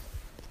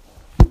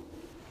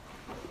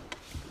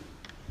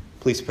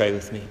Please pray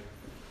with me.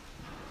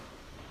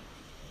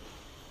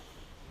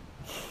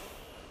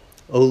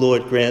 O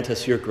Lord, grant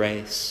us your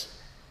grace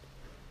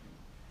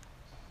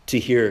to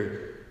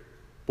hear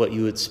what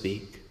you would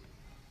speak,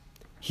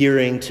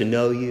 hearing to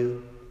know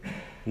you,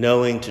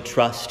 knowing to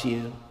trust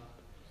you,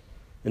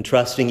 and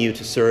trusting you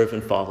to serve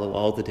and follow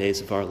all the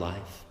days of our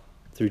life.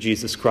 Through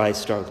Jesus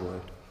Christ our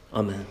Lord.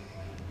 Amen.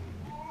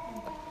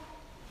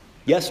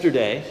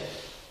 Yesterday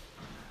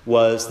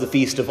was the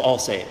Feast of All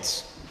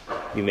Saints.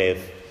 You may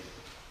have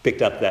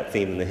picked up that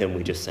theme in the hymn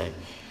we just sang.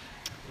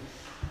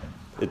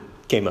 It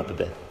came up a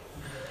bit.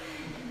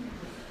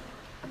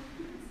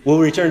 We'll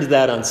return to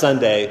that on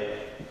Sunday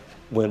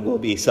when we'll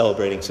be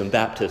celebrating some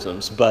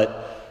baptisms.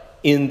 But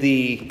in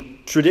the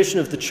tradition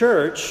of the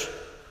church,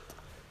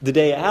 the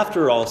day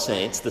after All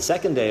Saints, the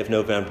second day of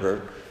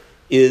November,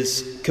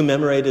 is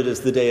commemorated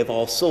as the Day of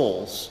All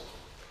Souls.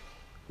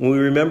 When we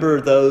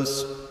remember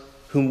those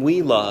whom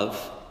we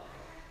love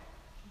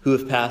who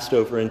have passed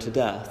over into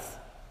death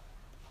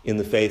in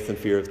the faith and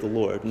fear of the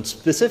Lord. And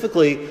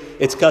specifically,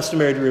 it's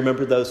customary to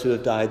remember those who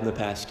have died in the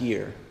past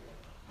year.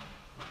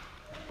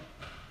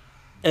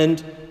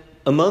 And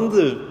among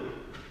the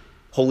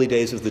holy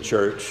days of the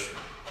church,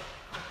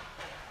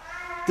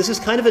 this is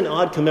kind of an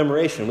odd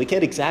commemoration. We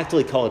can't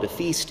exactly call it a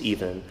feast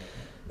even.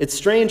 It's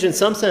strange, in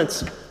some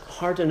sense,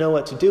 hard to know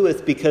what to do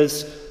with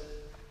because,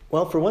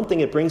 well, for one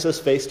thing, it brings us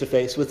face to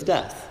face with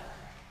death,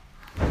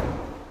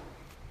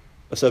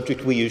 a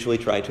subject we usually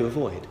try to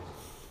avoid.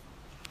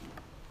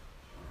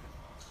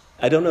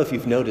 I don't know if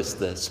you've noticed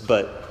this,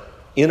 but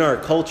in our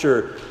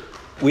culture,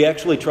 we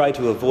actually try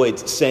to avoid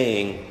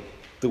saying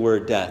the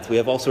word death. We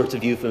have all sorts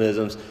of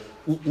euphemisms.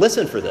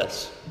 Listen for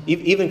this.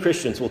 Even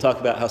Christians will talk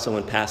about how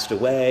someone passed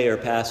away or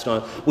passed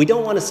on. We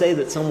don't want to say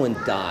that someone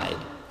died.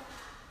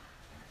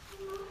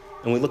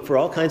 And we look for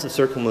all kinds of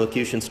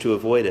circumlocutions to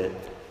avoid it.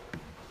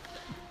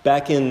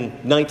 Back in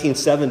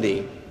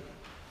 1970,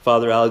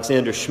 Father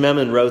Alexander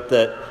Schmemann wrote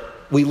that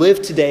we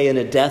live today in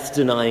a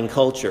death-denying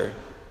culture.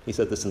 He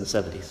said this in the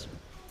 70s.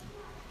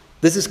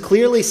 This is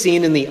clearly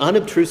seen in the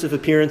unobtrusive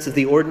appearance of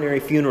the ordinary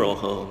funeral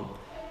home,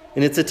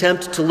 in its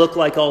attempt to look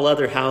like all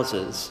other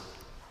houses.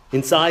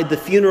 Inside, the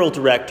funeral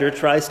director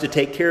tries to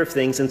take care of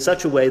things in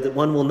such a way that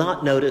one will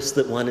not notice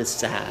that one is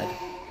sad.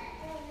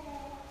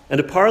 And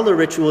a parlor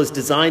ritual is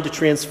designed to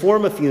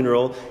transform a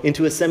funeral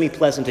into a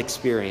semi-pleasant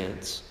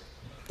experience.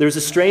 There's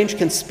a strange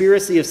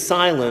conspiracy of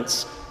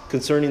silence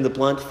concerning the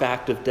blunt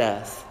fact of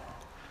death.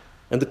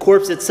 And the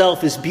corpse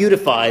itself is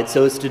beautified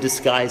so as to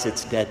disguise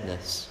its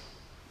deadness.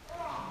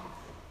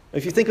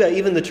 If you think about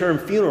even the term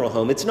funeral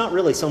home, it's not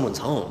really someone's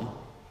home.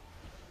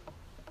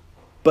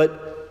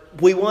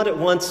 But we want at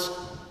once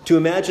to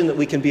imagine that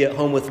we can be at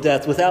home with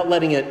death without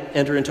letting it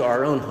enter into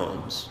our own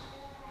homes,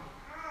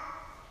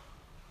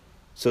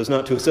 so as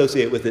not to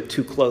associate with it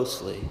too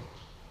closely.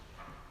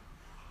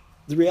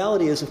 The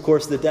reality is, of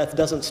course, that death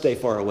doesn't stay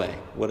far away,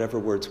 whatever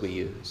words we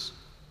use.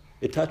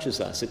 It touches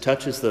us. It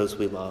touches those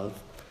we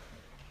love.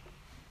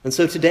 And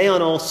so today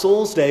on All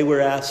Souls Day, we're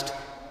asked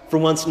for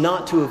once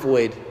not to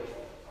avoid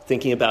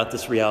thinking about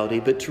this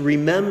reality, but to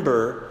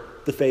remember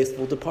the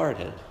faithful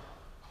departed.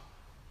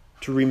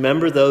 To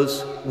remember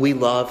those we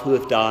love who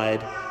have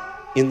died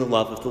in the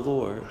love of the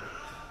Lord.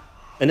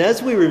 And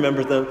as we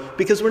remember them,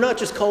 because we're not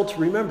just called to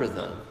remember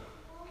them,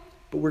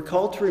 but we're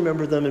called to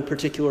remember them in a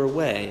particular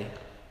way.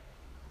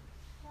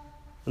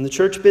 And the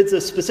church bids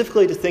us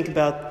specifically to think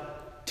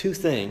about two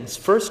things.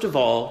 First of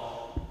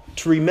all,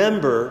 to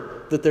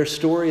remember that their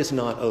story is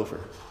not over.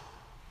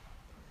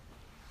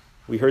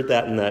 We heard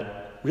that in that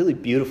really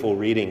beautiful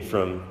reading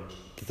from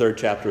the 3rd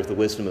chapter of the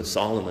Wisdom of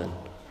Solomon.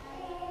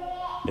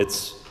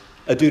 It's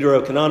a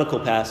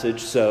deuterocanonical passage,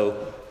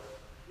 so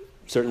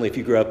certainly if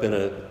you grew up in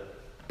a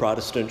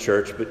Protestant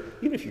church, but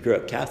even if you grew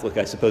up Catholic,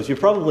 I suppose, you're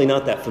probably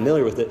not that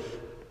familiar with it.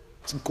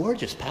 It's a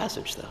gorgeous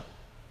passage, though.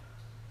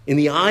 In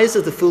the eyes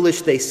of the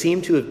foolish, they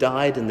seem to have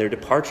died, and their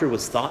departure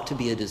was thought to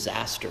be a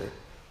disaster.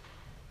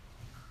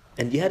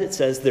 And yet it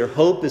says their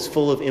hope is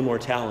full of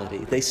immortality.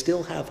 They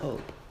still have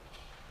hope.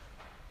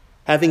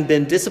 Having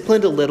been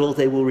disciplined a little,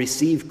 they will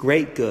receive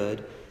great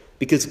good,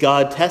 because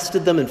God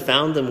tested them and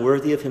found them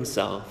worthy of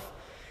himself.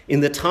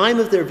 In the time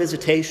of their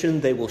visitation,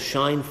 they will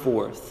shine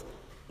forth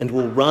and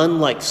will run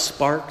like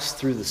sparks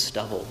through the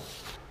stubble.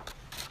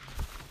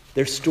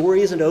 Their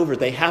story isn't over.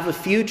 They have a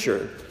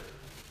future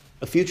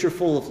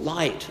full of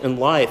light and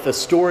life, a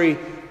story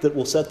that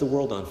will set the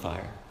world on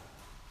fire.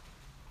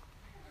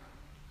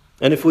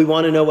 And if we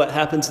want to know what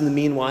happens in the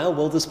meanwhile,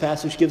 well, this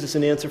passage gives us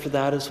an answer for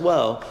that as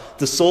well.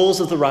 The souls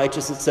of the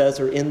righteous, it says,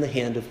 are in the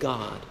hand of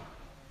God.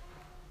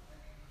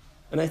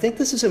 And I think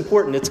this is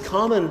important. It's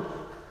common,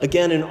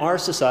 again, in our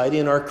society,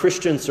 in our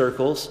Christian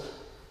circles,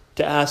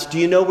 to ask, do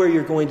you know where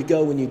you're going to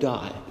go when you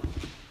die?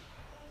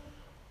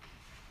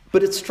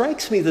 But it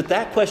strikes me that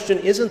that question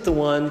isn't the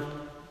one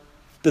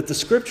that the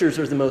scriptures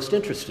are the most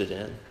interested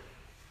in.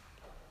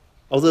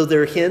 Although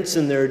there are hints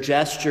and there are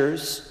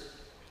gestures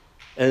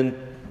and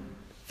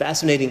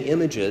fascinating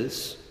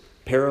images,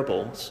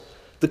 parables,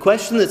 the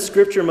question that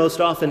Scripture most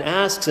often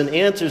asks and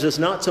answers is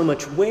not so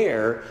much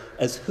where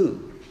as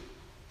who.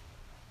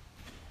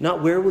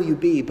 Not where will you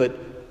be, but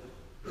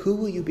who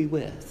will you be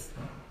with?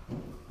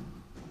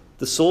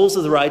 The souls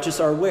of the righteous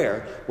are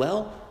where?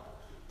 Well,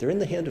 they're in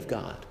the hand of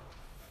God.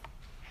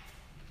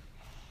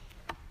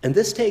 And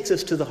this takes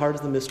us to the heart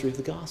of the mystery of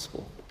the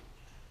gospel.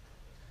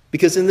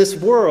 Because in this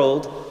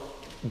world,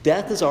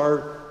 death is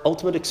our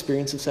ultimate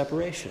experience of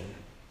separation,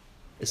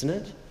 isn't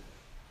it?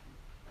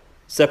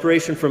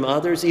 Separation from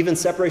others, even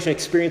separation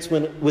experienced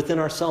within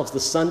ourselves, the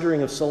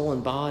sundering of soul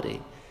and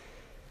body.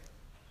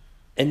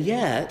 And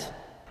yet,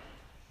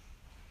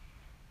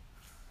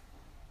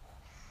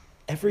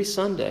 every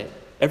Sunday,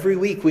 every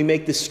week, we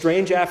make this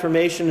strange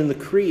affirmation in the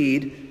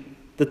Creed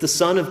that the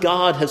Son of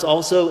God has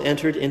also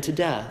entered into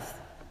death,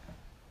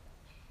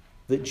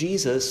 that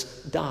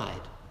Jesus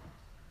died.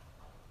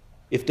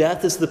 If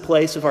death is the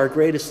place of our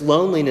greatest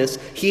loneliness,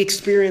 he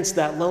experienced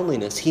that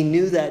loneliness. He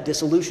knew that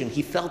dissolution.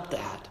 He felt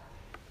that.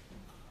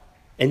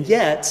 And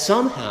yet,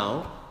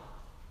 somehow,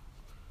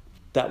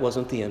 that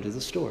wasn't the end of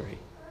the story.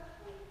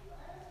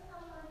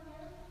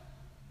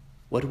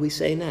 What do we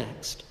say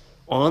next?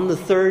 On the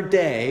third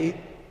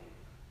day,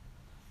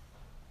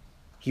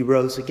 he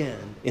rose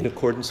again in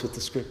accordance with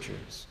the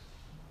Scriptures.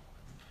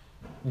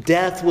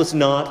 Death was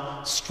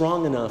not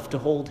strong enough to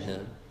hold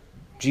him.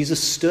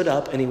 Jesus stood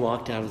up and he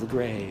walked out of the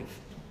grave.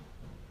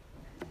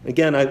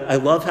 Again, I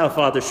love how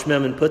Father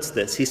Schmemann puts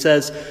this. He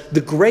says,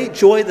 the great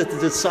joy that the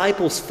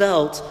disciples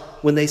felt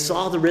when they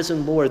saw the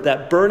risen Lord,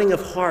 that burning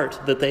of heart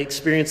that they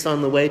experienced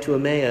on the way to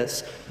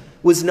Emmaus,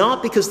 was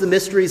not because the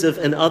mysteries of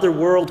an other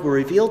world were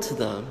revealed to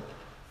them.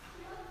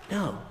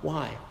 No,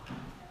 why?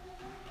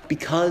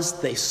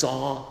 Because they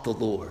saw the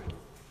Lord.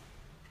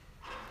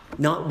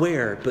 Not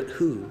where, but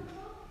who.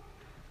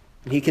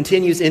 And he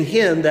continues, in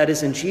him, that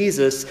is in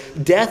Jesus,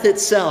 death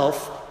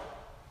itself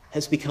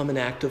has become an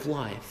act of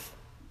life.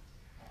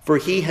 For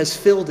he has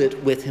filled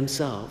it with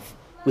himself,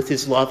 with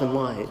his love and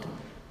light.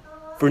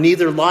 For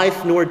neither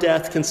life nor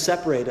death can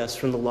separate us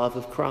from the love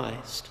of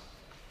Christ.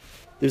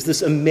 There's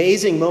this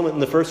amazing moment in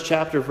the first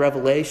chapter of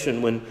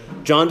Revelation when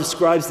John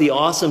describes the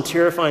awesome,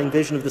 terrifying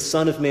vision of the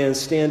Son of Man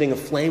standing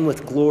aflame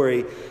with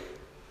glory.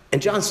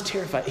 And John's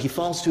terrified. He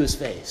falls to his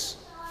face.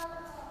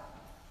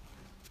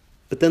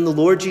 But then the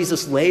Lord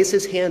Jesus lays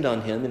his hand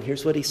on him, and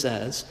here's what he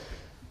says.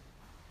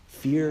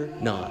 Fear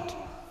not.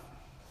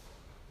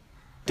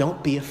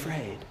 Don't be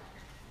afraid.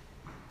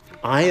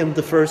 I am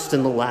the first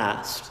and the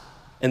last,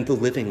 and the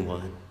living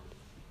one.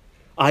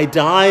 I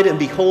died, and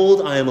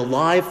behold, I am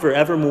alive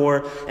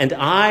forevermore, and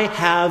I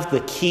have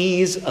the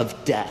keys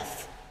of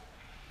death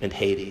and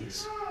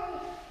Hades.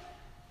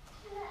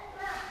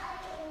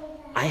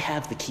 I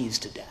have the keys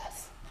to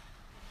death.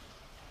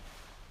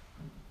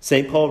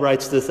 St. Paul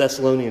writes to the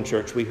Thessalonian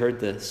church, we heard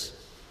this.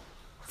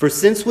 For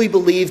since we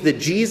believe that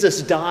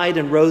Jesus died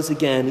and rose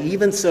again,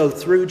 even so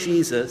through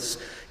Jesus,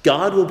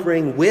 God will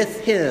bring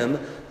with him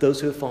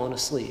those who have fallen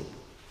asleep.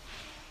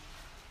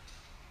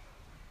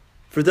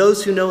 For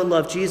those who know and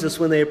love Jesus,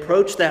 when they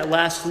approach that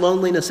last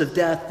loneliness of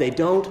death, they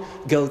don't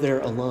go there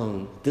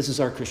alone. This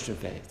is our Christian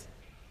faith.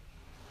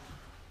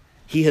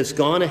 He has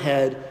gone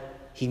ahead.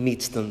 He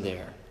meets them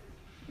there.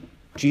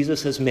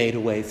 Jesus has made a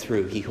way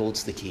through. He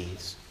holds the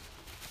keys.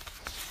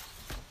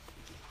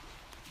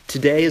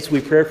 Today, as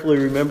we prayerfully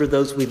remember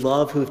those we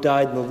love who have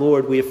died in the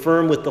Lord, we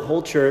affirm with the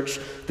whole church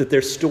that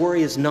their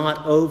story is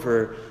not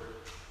over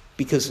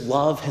because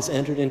love has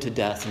entered into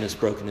death and has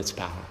broken its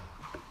power.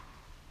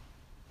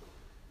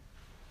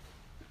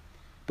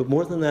 But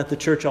more than that, the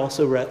church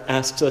also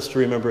asks us to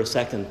remember a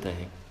second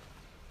thing.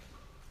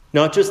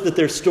 Not just that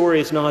their story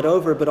is not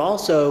over, but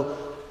also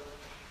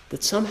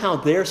that somehow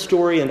their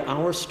story and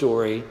our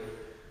story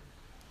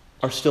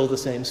are still the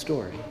same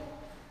story.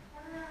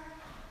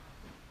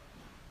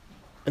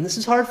 And this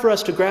is hard for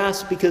us to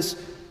grasp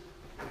because,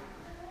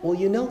 well,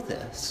 you know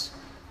this.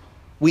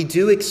 We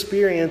do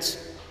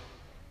experience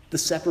the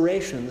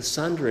separation, the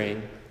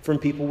sundering from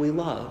people we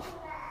love.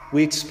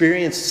 We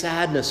experience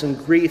sadness and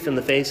grief in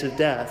the face of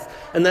death.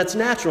 And that's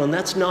natural, and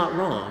that's not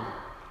wrong.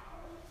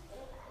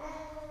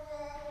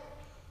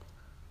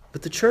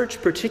 But the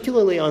church,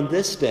 particularly on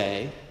this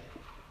day,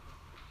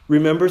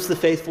 remembers the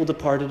faithful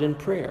departed in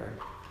prayer.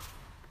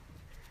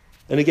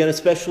 And again,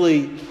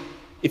 especially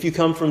if you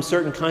come from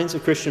certain kinds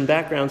of Christian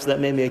backgrounds,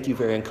 that may make you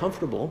very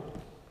uncomfortable.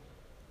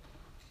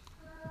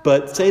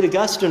 But St.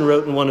 Augustine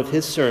wrote in one of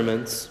his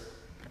sermons,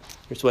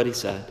 here's what he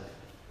said.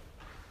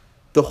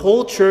 The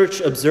whole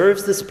church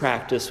observes this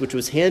practice, which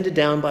was handed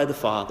down by the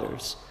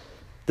fathers,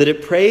 that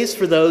it prays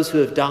for those who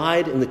have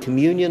died in the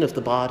communion of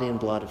the body and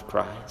blood of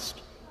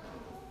Christ.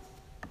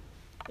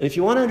 And if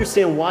you want to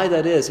understand why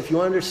that is, if you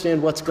want to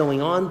understand what's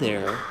going on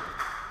there,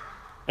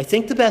 I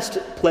think the best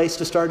place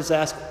to start is to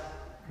ask,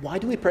 why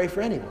do we pray for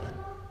anyone?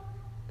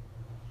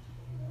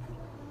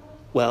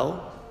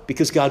 Well,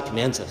 because God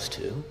commands us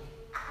to.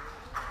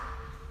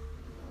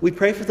 We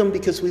pray for them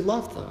because we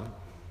love them.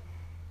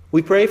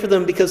 We pray for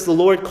them because the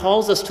Lord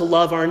calls us to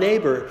love our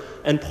neighbor,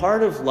 and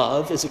part of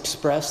love is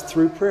expressed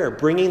through prayer,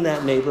 bringing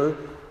that neighbor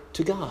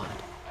to God.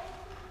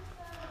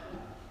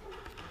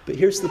 But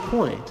here's the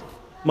point.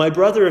 My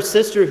brother or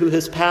sister who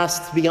has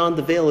passed beyond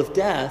the veil of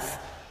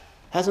death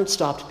hasn't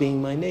stopped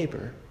being my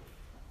neighbor.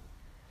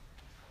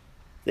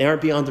 They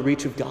aren't beyond the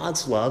reach of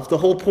God's love. The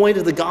whole point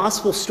of the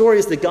gospel story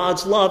is that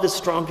God's love is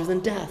stronger than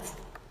death.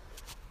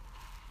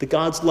 That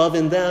God's love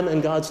in them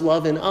and God's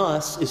love in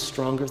us is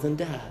stronger than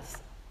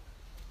death.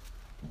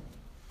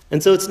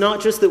 And so it's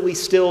not just that we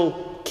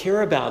still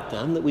care about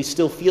them, that we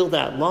still feel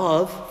that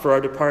love for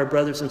our departed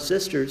brothers and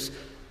sisters.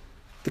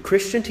 The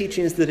Christian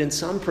teaching is that in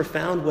some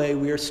profound way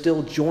we are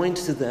still joined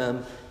to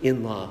them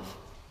in love.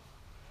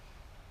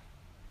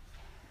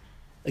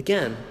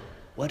 Again,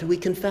 what do we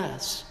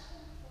confess?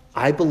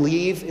 I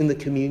believe in the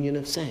communion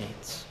of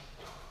saints,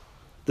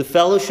 the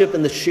fellowship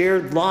and the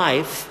shared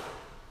life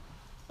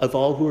of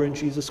all who are in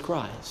Jesus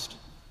Christ.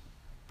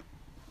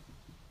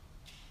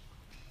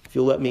 If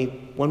you'll let me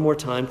one more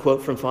time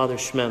quote from Father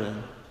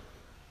Schmemann.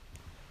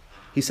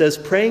 He says,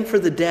 praying for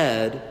the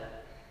dead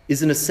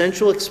is an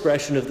essential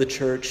expression of the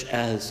church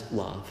as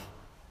love.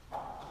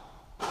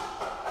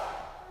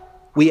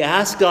 We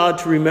ask God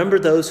to remember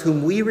those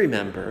whom we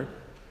remember,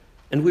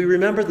 and we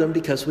remember them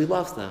because we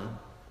love them.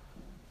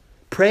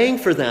 Praying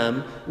for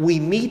them, we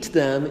meet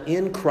them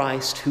in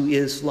Christ who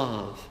is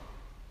love.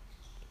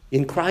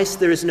 In Christ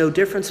there is no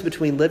difference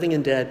between living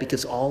and dead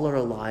because all are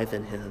alive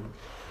in him.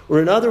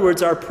 Or in other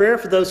words, our prayer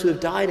for those who have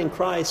died in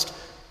Christ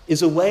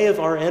is a way of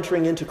our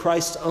entering into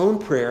Christ's own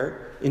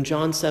prayer in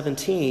John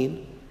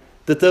 17,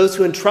 that those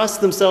who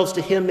entrust themselves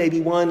to him may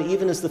be one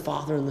even as the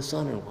Father and the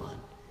Son are one.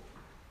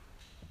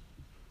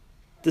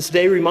 This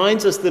day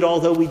reminds us that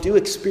although we do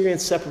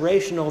experience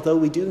separation, although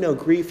we do know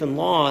grief and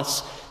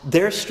loss,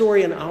 their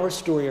story and our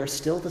story are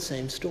still the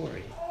same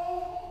story.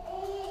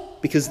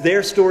 Because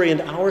their story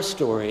and our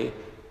story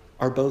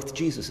are both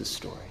Jesus'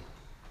 story.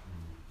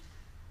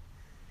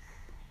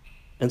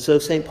 And so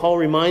St. Paul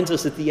reminds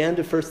us at the end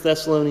of 1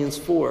 Thessalonians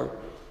 4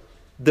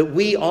 that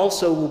we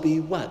also will be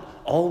what?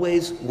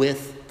 Always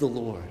with the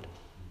Lord.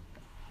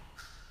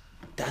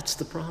 That's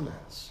the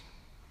promise.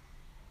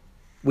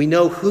 We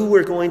know who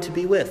we're going to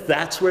be with.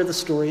 That's where the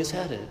story is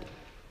headed.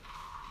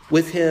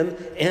 With him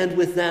and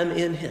with them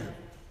in him.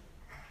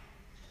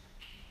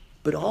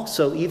 But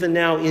also, even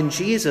now in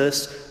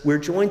Jesus, we're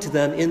joined to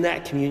them in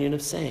that communion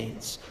of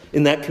saints,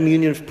 in that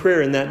communion of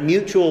prayer, in that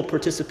mutual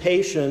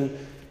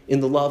participation in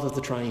the love of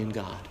the triune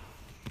God.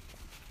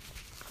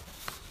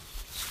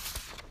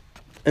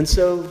 And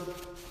so,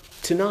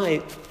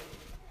 tonight,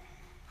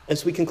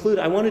 as we conclude,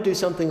 I want to do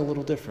something a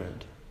little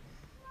different.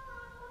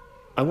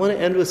 I want to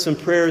end with some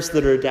prayers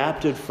that are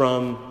adapted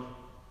from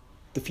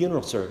the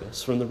funeral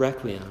service, from the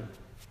Requiem.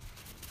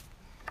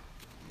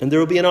 And there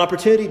will be an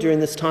opportunity during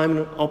this time,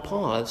 and I'll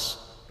pause,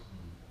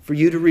 for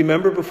you to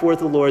remember before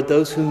the Lord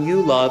those whom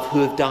you love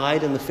who have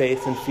died in the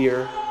faith and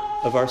fear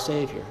of our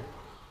Savior.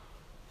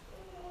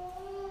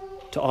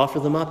 To offer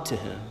them up to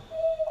him.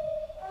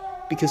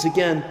 Because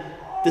again,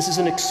 this is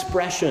an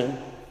expression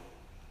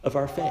of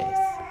our faith.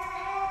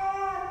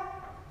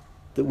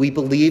 That we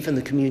believe in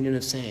the communion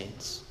of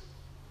saints.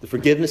 The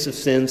forgiveness of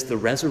sins, the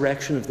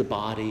resurrection of the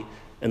body,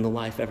 and the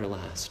life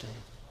everlasting.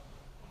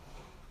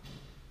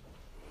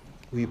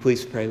 Will you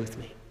please pray with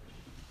me?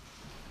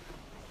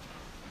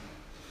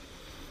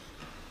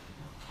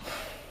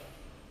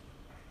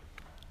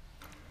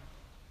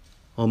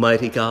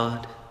 Almighty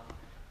God,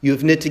 you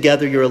have knit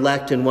together your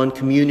elect in one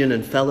communion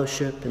and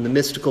fellowship in the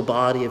mystical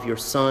body of your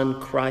Son,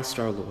 Christ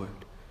our Lord.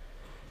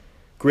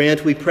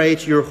 Grant, we pray,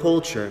 to your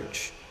whole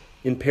church,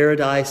 in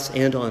paradise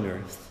and on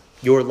earth,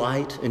 your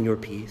light and your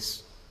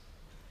peace.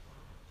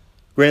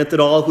 Grant that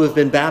all who have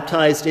been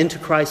baptized into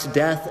Christ's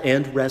death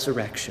and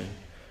resurrection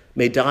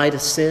may die to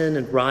sin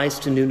and rise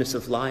to newness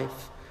of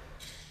life,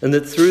 and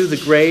that through the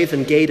grave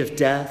and gate of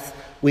death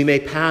we may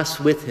pass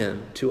with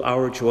him to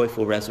our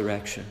joyful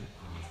resurrection.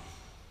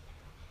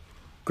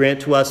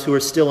 Grant to us who are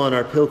still on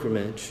our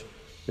pilgrimage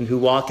and who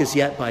walk as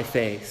yet by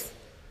faith,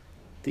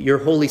 that your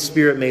Holy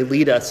Spirit may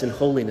lead us in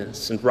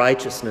holiness and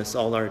righteousness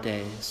all our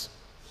days.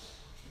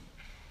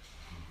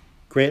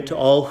 Grant to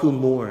all who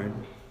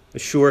mourn a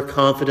sure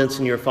confidence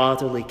in your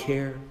fatherly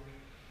care,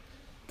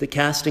 that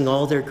casting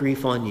all their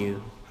grief on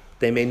you,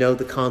 they may know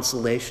the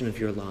consolation of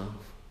your love.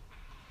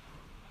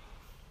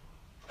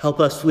 Help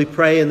us, we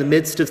pray, in the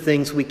midst of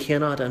things we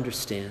cannot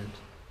understand,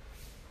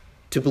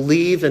 to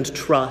believe and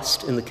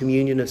trust in the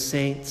communion of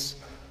saints,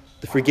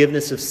 the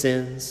forgiveness of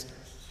sins,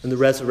 and the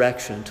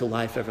resurrection to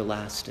life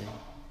everlasting.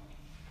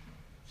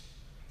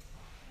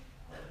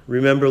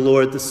 Remember,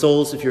 Lord, the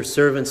souls of your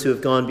servants who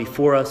have gone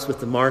before us with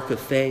the mark of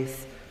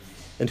faith,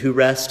 and who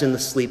rest in the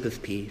sleep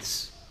of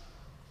peace.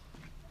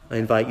 I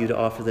invite you to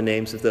offer the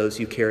names of those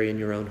you carry in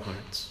your own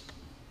hearts.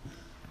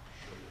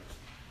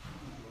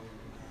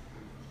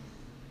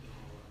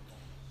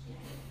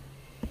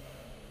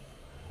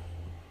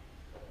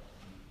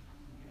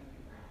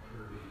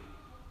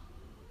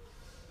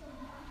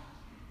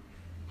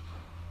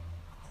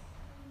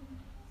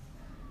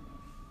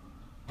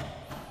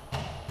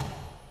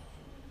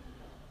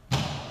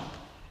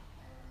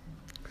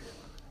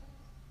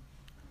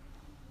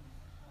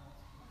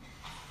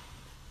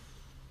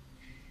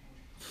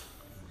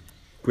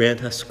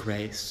 Grant us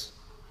grace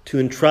to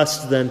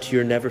entrust them to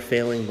your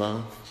never-failing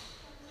love.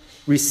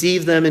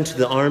 receive them into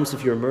the arms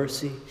of your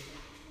mercy,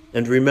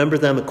 and remember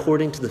them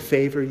according to the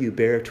favor you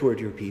bear toward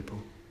your people.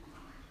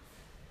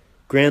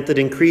 Grant that,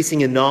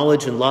 increasing in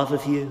knowledge and love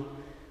of you,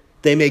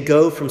 they may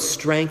go from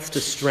strength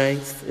to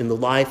strength in the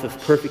life of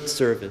perfect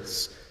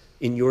service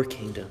in your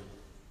kingdom.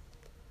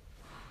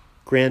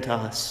 Grant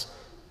us,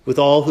 with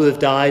all who have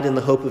died in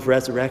the hope of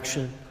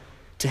resurrection,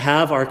 to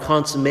have our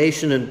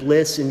consummation and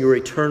bliss in your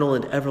eternal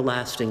and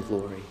everlasting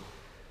glory.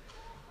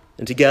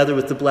 And together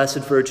with the Blessed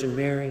Virgin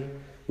Mary,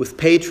 with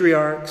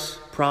patriarchs,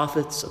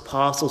 prophets,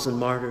 apostles, and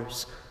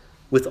martyrs,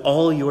 with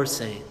all your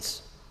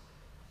saints,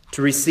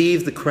 to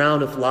receive the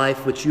crown of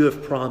life which you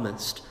have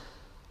promised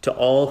to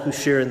all who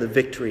share in the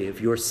victory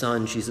of your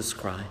Son, Jesus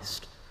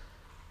Christ,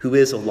 who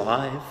is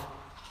alive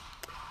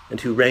and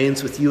who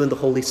reigns with you in the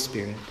Holy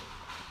Spirit,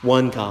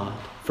 one God,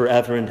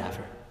 forever and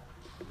ever.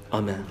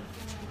 Amen.